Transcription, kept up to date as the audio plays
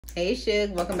Hey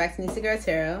Shug, welcome back to Neesie Girl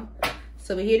Tarot.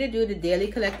 So we're here to do the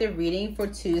daily collective reading for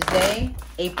Tuesday,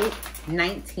 April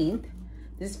 19th.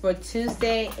 This is for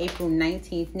Tuesday, April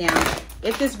 19th. Now,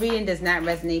 if this reading does not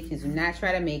resonate, please do not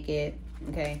try to make it,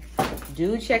 okay?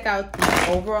 Do check out the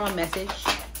overall message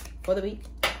for the week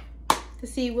to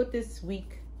see what this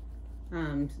week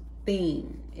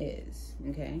theme is,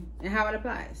 okay? And how it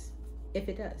applies, if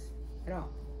it does at all.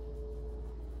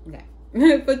 Okay.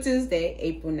 For Tuesday,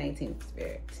 April 19th,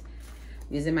 Spirit.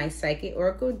 Using my Psychic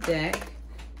Oracle deck.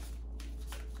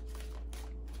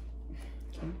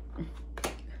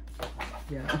 Okay.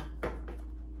 Yeah.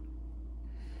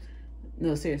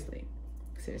 No, seriously.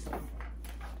 Seriously.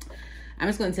 I'm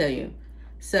just going to tell you.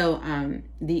 So,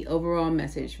 the overall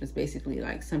message was basically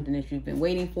like something that you've been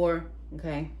waiting for,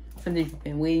 okay? Something you've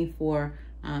been waiting for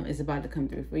is about to come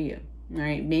through for you, all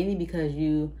right? Mainly because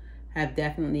you have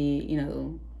definitely, you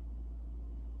know,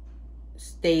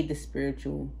 stayed the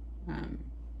spiritual,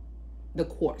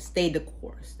 stayed the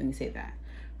course. Let me say that.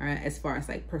 All right. As far as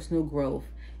like personal growth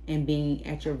and being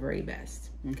at your very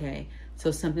best. Okay. So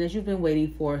something that you've been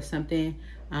waiting for, something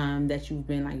that you've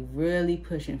been like really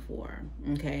pushing for.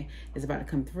 Okay. Is about to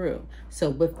come through.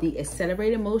 So with the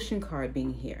accelerated motion card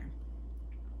being here.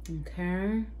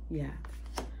 Okay. Yeah.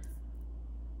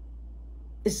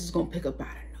 This is going to pick up out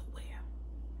of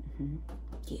nowhere.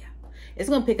 Yeah. It's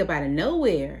going to pick up out of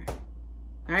nowhere.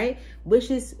 All right,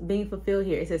 wishes being fulfilled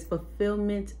here. It says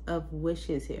fulfillment of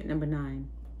wishes here. Number 9,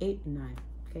 8, and 9.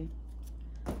 Okay,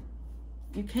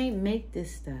 you can't make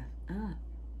this stuff up.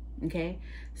 Okay,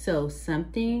 so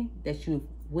something that you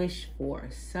wish for,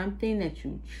 something that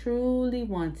you truly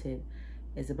wanted,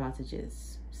 is about to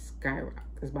just skyrocket.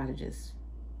 It's about to just.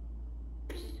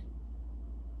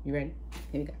 You ready?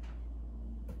 Here we go.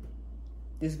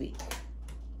 This week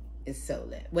is so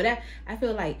lit. Whatever. I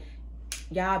feel like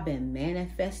y'all been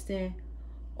manifesting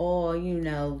all, you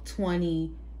know,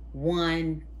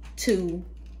 21, 2,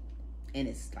 and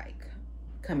it's like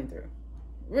coming through.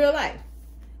 Real life.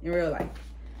 In real life.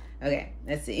 Okay,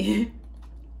 let's see.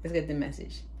 Let's get the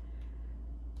message.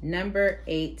 Number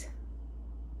 8,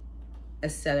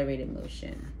 accelerated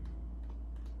motion.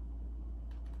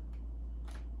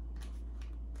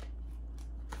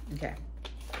 Okay.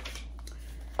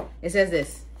 It says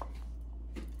this.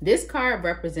 This card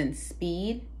represents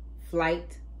speed,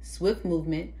 flight, swift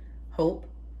movement, hope,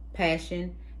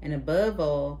 passion, and above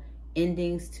all,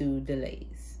 endings to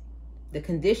delays. The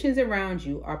conditions around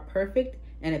you are perfect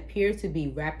and appear to be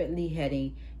rapidly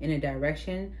heading in a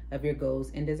direction of your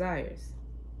goals and desires.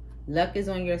 Luck is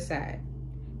on your side,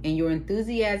 and your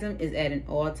enthusiasm is at an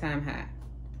all-time high.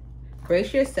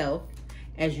 Brace yourself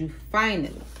as you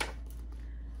finally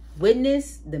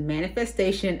witness the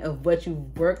manifestation of what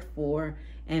you've worked for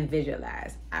and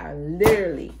visualize. I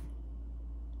literally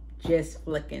just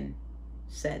flicking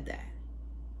said that.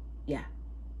 Yeah.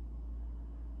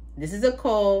 This is a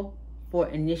call for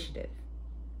initiative.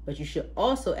 But you should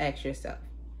also ask yourself,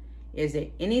 is there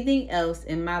anything else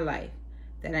in my life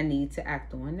that I need to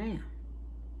act on now?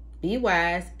 Be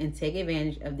wise and take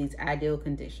advantage of these ideal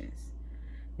conditions.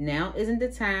 Now isn't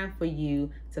the time for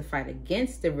you to fight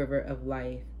against the river of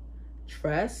life.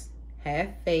 Trust,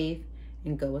 have faith,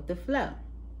 and go with the flow.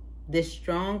 This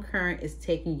strong current is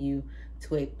taking you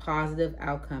to a positive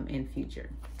outcome and future.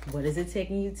 What is it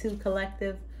taking you to,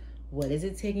 collective? What is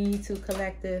it taking you to,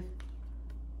 collective?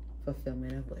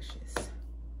 Fulfillment of wishes.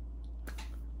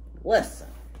 What's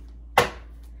up?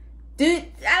 Dude,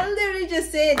 I literally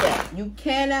just said that. You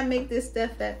cannot make this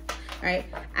stuff up. All right?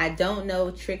 I don't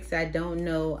know tricks. I don't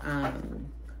know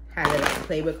how to like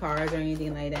play with cards or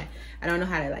anything like that. I don't know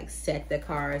how to like set the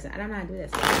cards. I don't know how to do that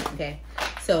stuff. Okay?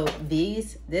 So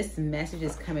this message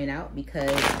is coming out because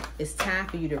it's time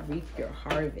for you to reap your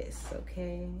harvest,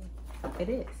 okay? It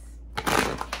is.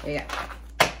 Yeah.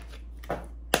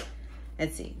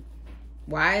 Let's see.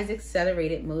 Why is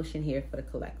accelerated motion here for the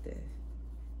collective?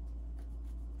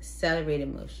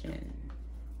 Accelerated motion.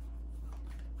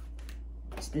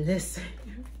 Listen.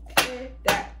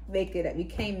 Make it up. You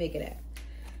can't make it up.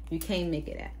 You can't make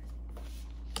it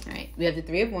up. All right. We have the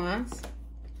 3 of Wands.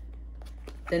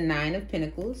 The 9 of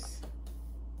Pentacles,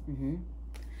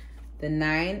 the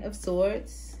 9 of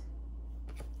Swords,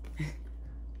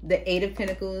 the 8 of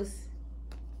Pentacles,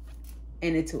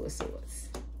 and the 2 of Swords.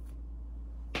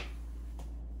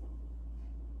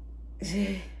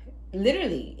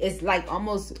 Literally, it's like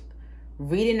almost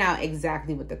reading out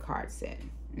exactly what the card said,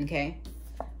 okay?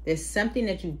 There's something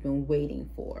that you've been waiting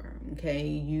for, okay?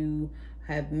 You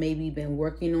have maybe been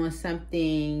working on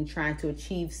something, trying to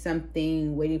achieve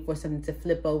something, waiting for something to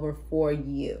flip over for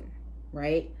you,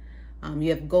 right? You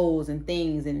have goals and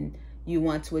things and you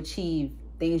want to achieve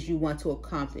things you want to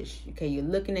accomplish. Okay, you're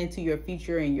looking into your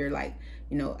future and you're like,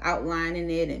 you know, outlining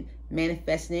it and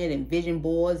manifesting it and vision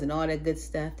boards and all that good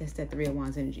stuff. That's that Three of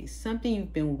Wands energy. Something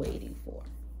you've been waiting for.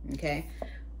 Okay,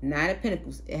 Nine of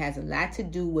Pentacles. It has a lot to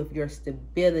do with your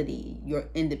stability, your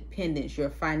independence, your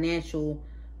financial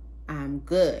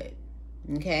good.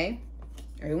 Okay,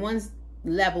 everyone's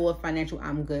level of financial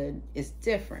I'm good is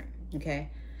different. Okay,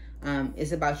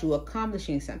 it's about you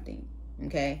accomplishing something.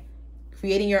 Okay,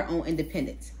 creating your own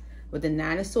independence. With the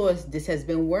Nine of Swords, this has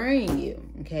been worrying you.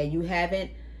 Okay, you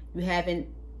haven't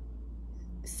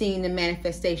seen the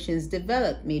manifestations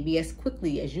develop maybe as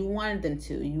quickly as you wanted them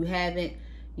to. You haven't,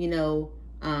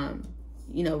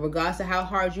 regardless of how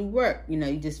hard you work,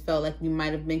 you just felt like you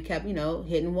might have been kept,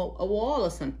 hitting a wall or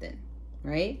something,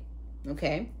 right?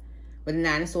 Okay. With the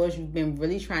Nine of Swords, you've been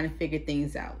really trying to figure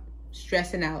things out,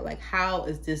 stressing out, like, how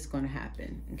is this going to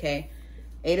happen? Okay.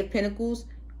 Eight of Pentacles,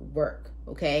 work.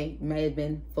 Okay. You might have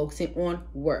been focusing on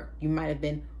work. You might have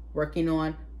been working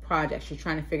on projects. You're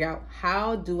trying to figure out,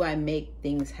 how do I make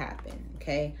things happen?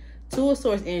 Okay. Two of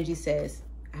Swords energy says,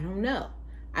 I don't know.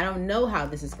 I don't know how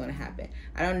this is going to happen.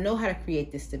 I don't know how to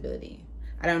create this stability.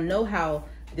 I don't know how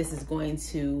this is going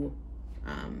to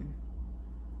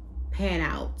pan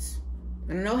out.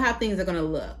 I don't know how things are going to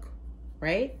look,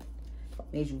 right?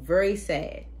 Made you very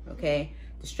sad, okay?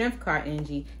 The Strength card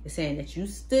energy is saying that you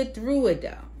stood through it,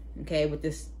 though, okay? With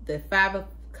the Five of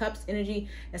Cups energy,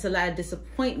 that's a lot of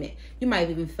disappointment. You might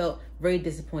have even felt very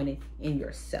disappointed in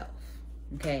yourself,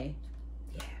 okay?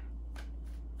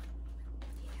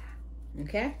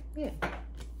 Okay? Yeah.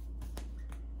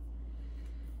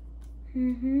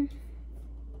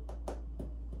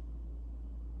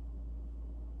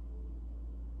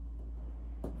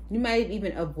 You might have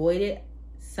even avoided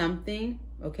something,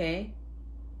 okay?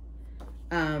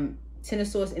 Ten of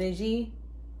Swords energy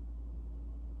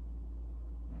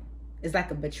is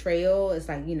like a betrayal. It's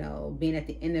like, being at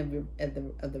the end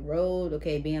of the road,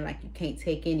 okay? Being like you can't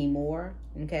take any more,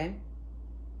 okay?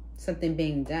 Something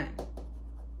being done.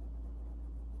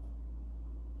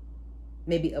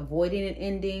 Maybe avoiding an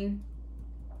ending,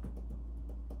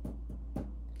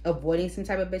 avoiding some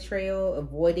type of betrayal,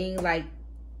 avoiding like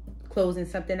closing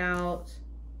something out,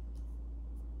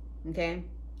 okay?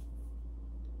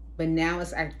 But now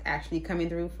it's actually coming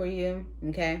through for you,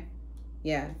 okay?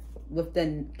 Yeah, with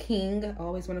the King, I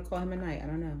always want to call him a knight, I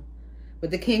don't know.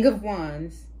 With the King of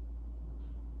Wands,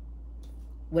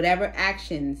 whatever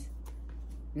actions,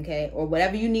 okay, or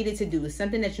whatever you needed to do,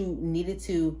 something that you needed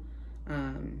to,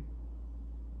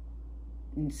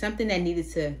 something that needed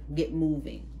to get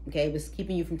moving, okay? It was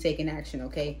keeping you from taking action,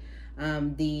 okay?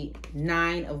 The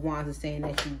Nine of Wands is saying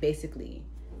that you basically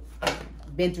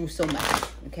been through so much,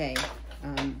 okay?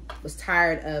 Was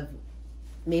tired of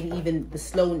maybe even the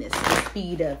slowness, the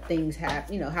speed of things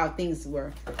how things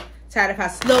were, tired of how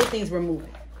slow things were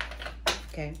moving,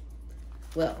 okay?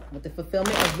 Well, with the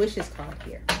Fulfillment of Wishes card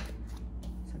here,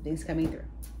 something's coming through.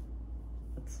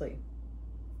 Let's see.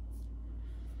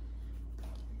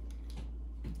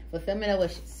 Fulfillment of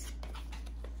wishes.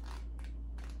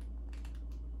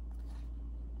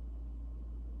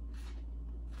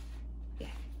 Yeah.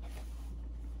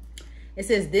 It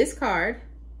says this card,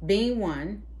 being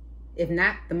one, if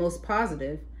not the most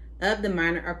positive, of the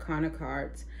minor arcana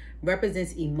cards,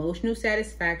 represents emotional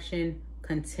satisfaction,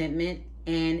 contentment,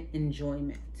 and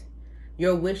enjoyment.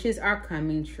 Your wishes are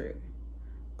coming true.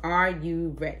 Are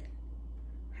you ready?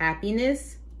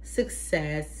 Happiness,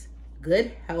 success,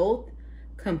 good health,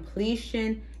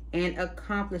 completion, and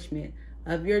accomplishment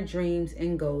of your dreams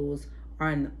and goals are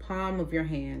in the palm of your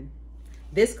hand.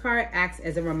 This card acts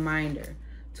as a reminder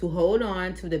to hold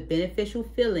on to the beneficial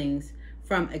feelings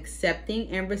from accepting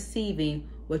and receiving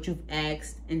what you've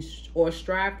asked or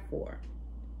strived for.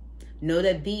 Know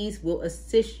that these will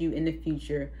assist you in the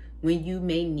future when you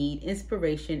may need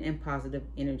inspiration and positive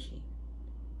energy.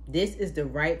 This is the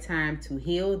right time to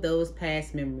heal those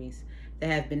past memories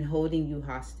that have been holding you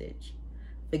hostage.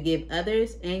 Forgive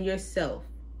others and yourself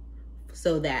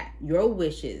so that your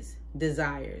wishes,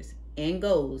 desires, and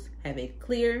goals have a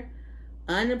clear,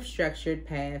 unobstructed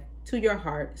path to your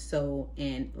heart, soul,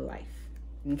 and life.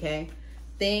 Okay?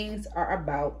 Things are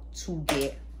about to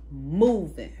get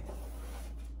moving.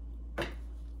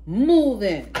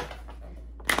 Moving.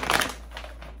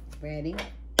 Ready?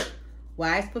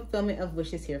 Wise fulfillment of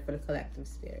wishes here for the collective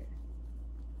spirit.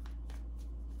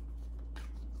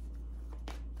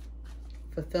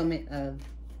 Fulfillment of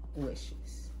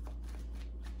wishes.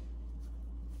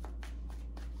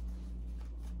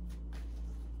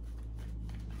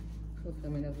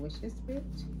 Fulfillment of wishes, bitch.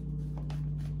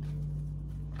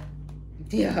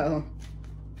 Yo.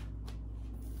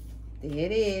 There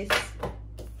it is.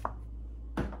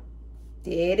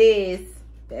 There it is.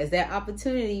 There's that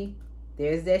opportunity.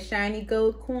 There's that shiny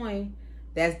gold coin.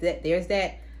 There's that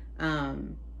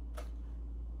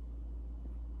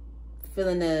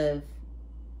feeling of,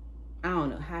 I don't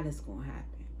know how this gonna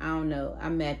happen. I don't know.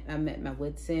 I'm at my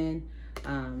wit's end.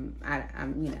 I'm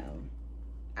you know,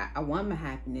 I want my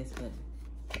happiness, but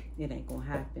it ain't gonna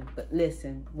happen. But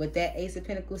listen, with that Ace of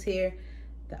Pentacles here,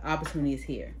 the opportunity is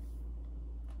here.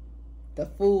 The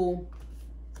Fool,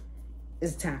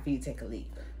 it's time for you to take a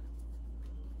leap.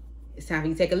 It's time for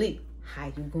you to take a leap. How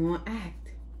you gonna act?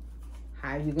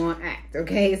 How you gonna act?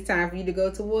 Okay, it's time for you to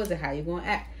go towards it. How you gonna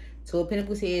act? Two of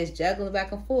Pentacles here is juggling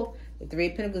back and forth. The Three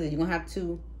of Pentacles is you're gonna have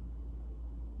to.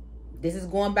 This is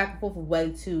going back and forth of whether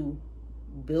to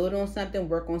build on something,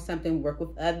 work on something, work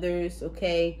with others.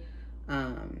 Okay.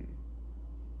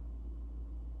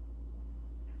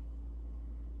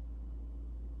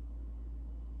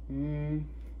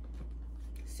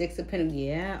 Six of Pentacles.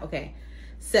 Yeah. Okay.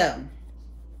 So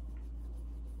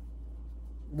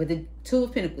with the Two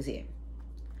of Pentacles here,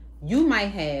 you might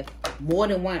have more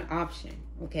than one option.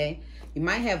 Okay. You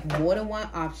might have more than one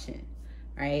option.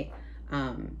 Right.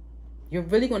 You're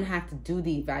really going to have to do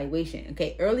the evaluation.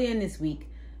 Okay. Earlier in this week,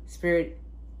 Spirit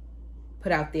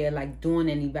put out there like doing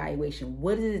an evaluation.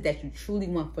 What is it that you truly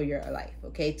want for your life?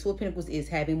 Okay. Two of Pentacles is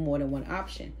having more than one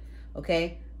option.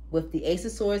 Okay. With the Ace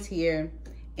of Swords here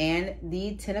and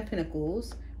the Ten of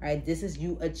Pentacles, all right, this is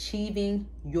you achieving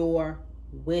your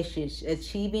wishes,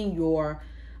 achieving your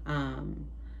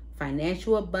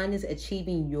financial abundance,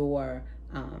 achieving your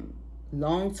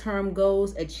long-term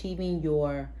goals, achieving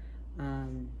your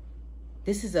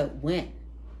this is a win,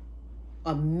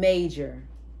 a major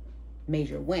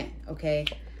win. Okay,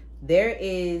 there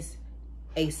is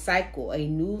a cycle, a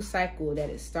new cycle that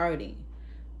is starting.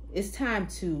 It's time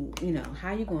to, you know,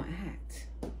 how you gonna act?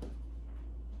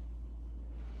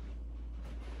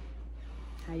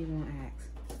 How you gonna act?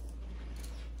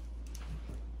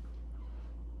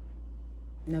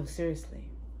 No, seriously.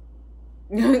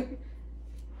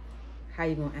 How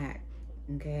you gonna act?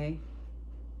 Okay.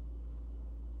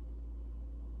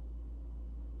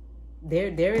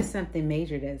 There is something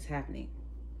major that's happening,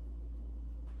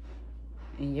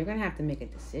 and you're gonna have to make a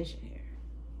decision here.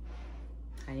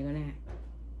 How you gonna act?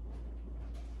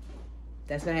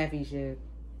 That's what I have for you, Shug.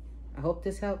 I hope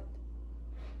this helped.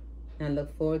 And I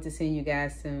look forward to seeing you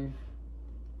guys soon.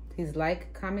 Please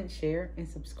like, comment, share, and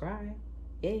subscribe.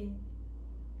 Yay.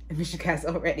 I miss you guys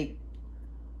already.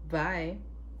 Bye.